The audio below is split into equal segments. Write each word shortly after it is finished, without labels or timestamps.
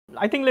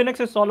I think Linux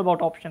is all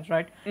about options,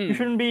 right? You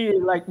shouldn't be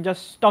like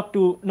just stuck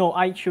to, no,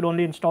 I should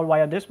only install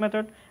via this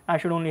method. I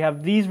should only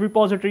have these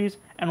repositories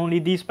and only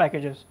these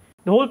packages.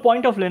 The whole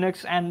point of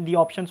Linux and the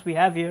options we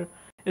have here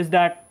is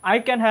that I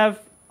can have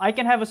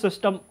a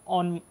system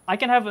on, I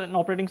can have an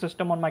operating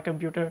system on my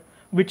computer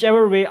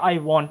whichever way I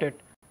want it,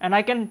 and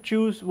I can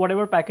choose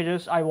whatever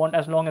packages I want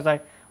as long as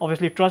I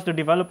obviously trust the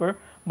developer.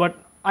 But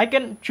I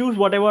can choose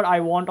whatever I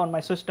want on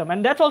my system,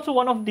 and that's also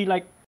one of the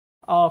like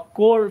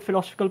core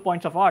philosophical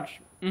points of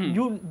Arch.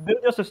 You build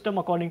your system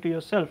according to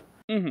yourself.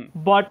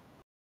 But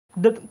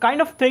the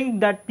kind of thing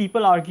that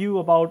people argue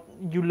about,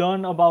 you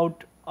learn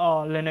about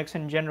Linux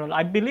in general,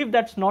 I believe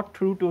that's not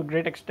true to a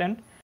great extent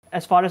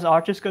as far as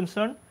Arch is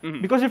concerned.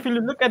 Because if you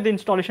look at the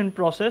installation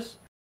process,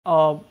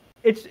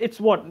 it's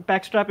what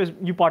Packstrap is.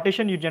 You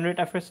partition, you generate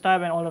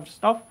fstab and all of the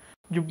stuff.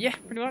 You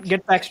pretty much.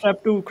 get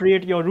Packstrap to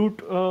create your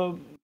root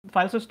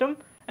file system,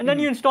 and then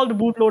you install the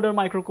bootloader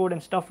microcode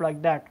and stuff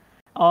like that.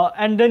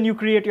 And then you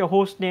create your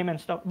host name and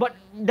stuff. But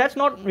that's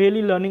not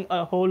really learning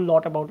a whole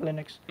lot about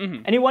Linux.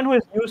 Anyone who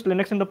has used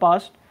Linux in the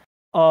past,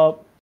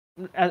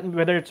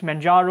 whether it's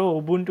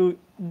Manjaro, Ubuntu,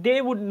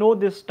 they would know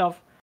this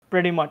stuff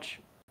pretty much,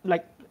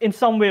 like in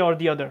some way or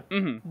the other.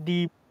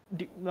 The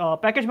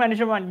package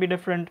manager might be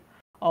different,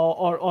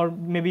 or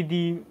maybe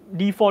the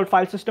default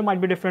file system might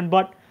be different,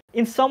 but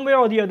in some way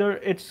or the other,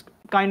 it's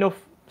kind of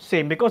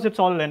same because it's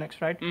all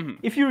Linux, right?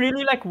 If you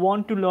really like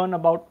want to learn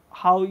about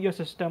how your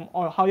system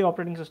or how your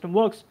operating system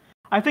works,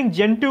 I think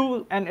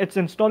Gentoo and its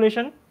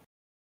installation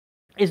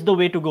is the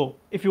way to go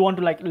if you want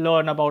to like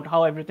learn about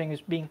how everything is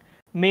being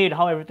made,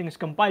 how everything is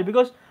compiled.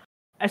 Because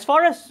as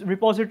far as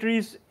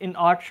repositories in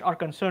Arch are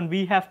concerned,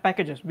 we have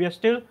packages. We are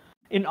still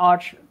in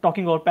Arch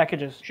talking about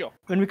packages. Sure.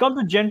 When we come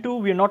to Gentoo,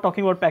 we are not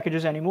talking about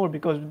packages anymore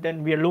because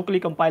then we are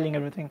locally compiling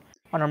everything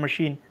on our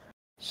machine.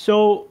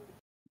 So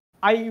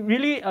I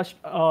really,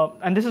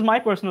 and this is my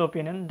personal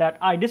opinion, that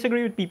I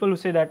disagree with people who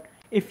say that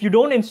if you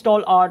don't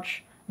install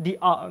Arch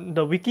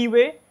the wiki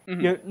way,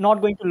 you're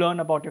not going to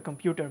learn about your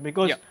computer.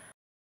 Because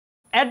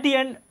at the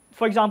end,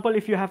 for example,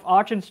 if you have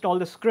Arch install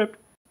the script,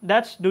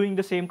 that's doing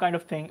the same kind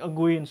of thing a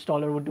GUI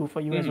installer would do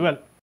for you as well.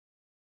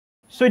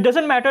 So it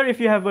doesn't matter if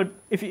you have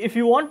if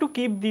you want to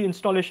keep the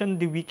installation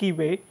the wiki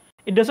way,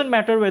 it doesn't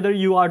matter whether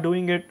you are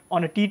doing it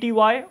on a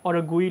TTY or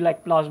a GUI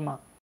like Plasma.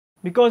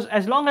 Because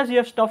as long as you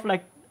have stuff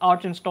like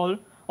Arch install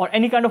or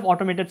any kind of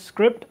automated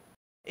script,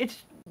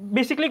 it's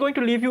basically going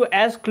to leave you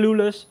as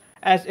clueless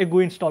as a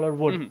GUI installer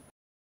would.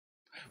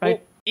 Right?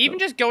 Well, even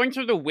just going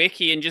through the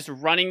wiki and just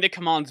running the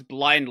commands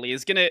blindly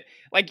is gonna,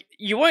 like,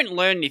 you won't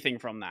learn anything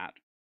from that.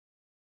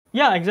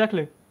 Yeah,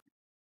 exactly.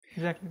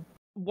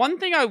 One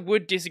thing I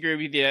would disagree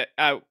with you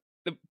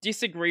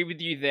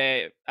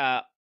there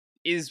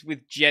is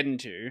with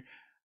Gentoo.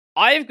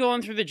 I've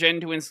gone through the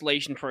Gentoo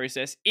installation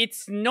process.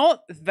 It's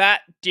not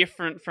that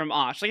different from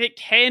Arch. Like, it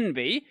can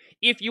be,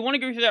 if you want to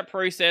go through that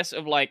process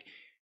of, like,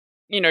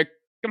 you know,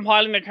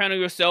 compiling the kernel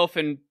yourself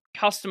and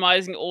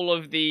customizing all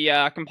of the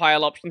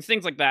compile options,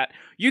 things like that,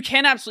 you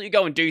can absolutely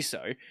go and do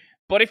so.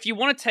 But if you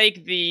want to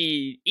take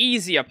the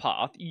easier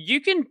path,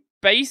 you can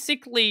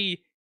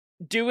basically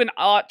do an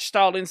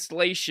Arch-style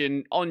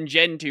installation on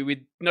Gentoo with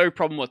no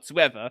problem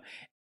whatsoever.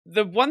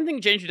 The one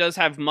thing Gentoo does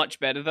have much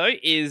better, though,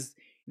 is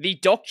the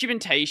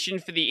documentation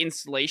for the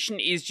installation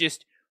is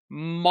just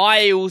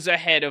miles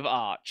ahead of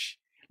Arch.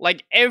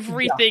 Like,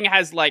 everything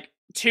has, like,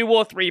 2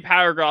 or 3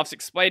 paragraphs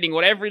explaining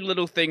what every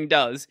little thing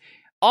does.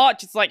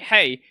 Arch, it's like,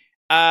 hey,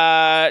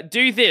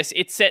 do this,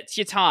 it sets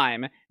your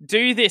time.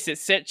 Do this, it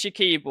sets your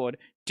keyboard.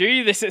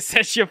 Do this, it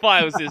sets your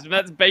file system.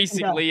 That's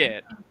basically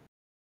it.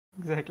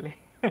 Exactly.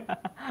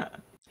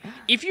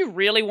 If you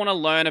really want to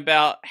learn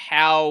about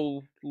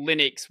how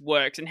Linux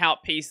works and how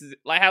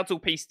it's all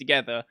pieced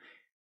together,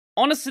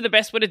 honestly, the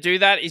best way to do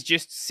that is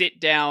just sit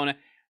down.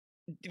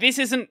 This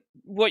isn't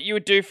what you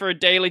would do for a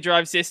daily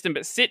drive system,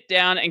 but sit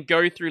down and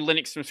go through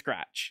Linux from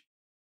scratch.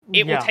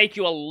 It will take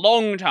you a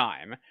long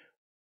time.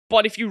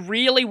 But if you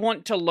really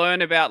want to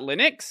learn about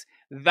Linux,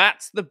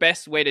 that's the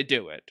best way to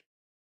do it.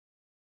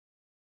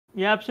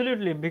 Yeah,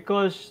 absolutely.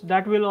 Because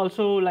that will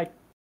also, like,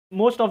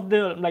 most of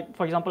the, like,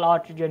 for example,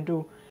 Arch,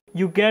 Gentoo,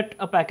 you get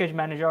a package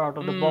manager out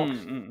of the box.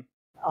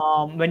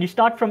 When you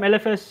start from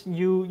LFS,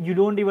 you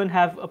don't even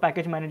have a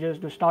package manager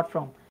to start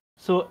from.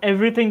 So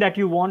everything that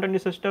you want on your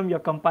system, you're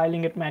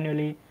compiling it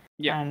manually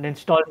and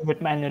installing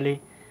it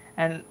manually.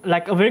 And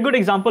like a very good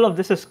example of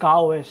this is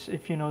KOS,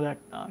 if you know that,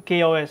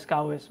 KOS,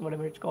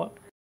 whatever it's called.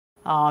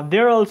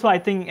 They're also, I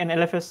think, an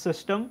LFS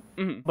system,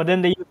 but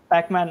then they use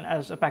Pacman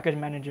as a package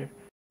manager.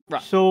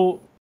 Right.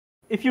 So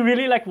if you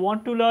really like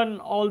want to learn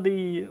all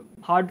the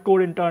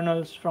hardcore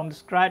internals from the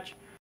scratch,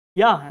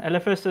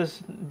 LFS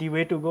is the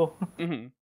way to go.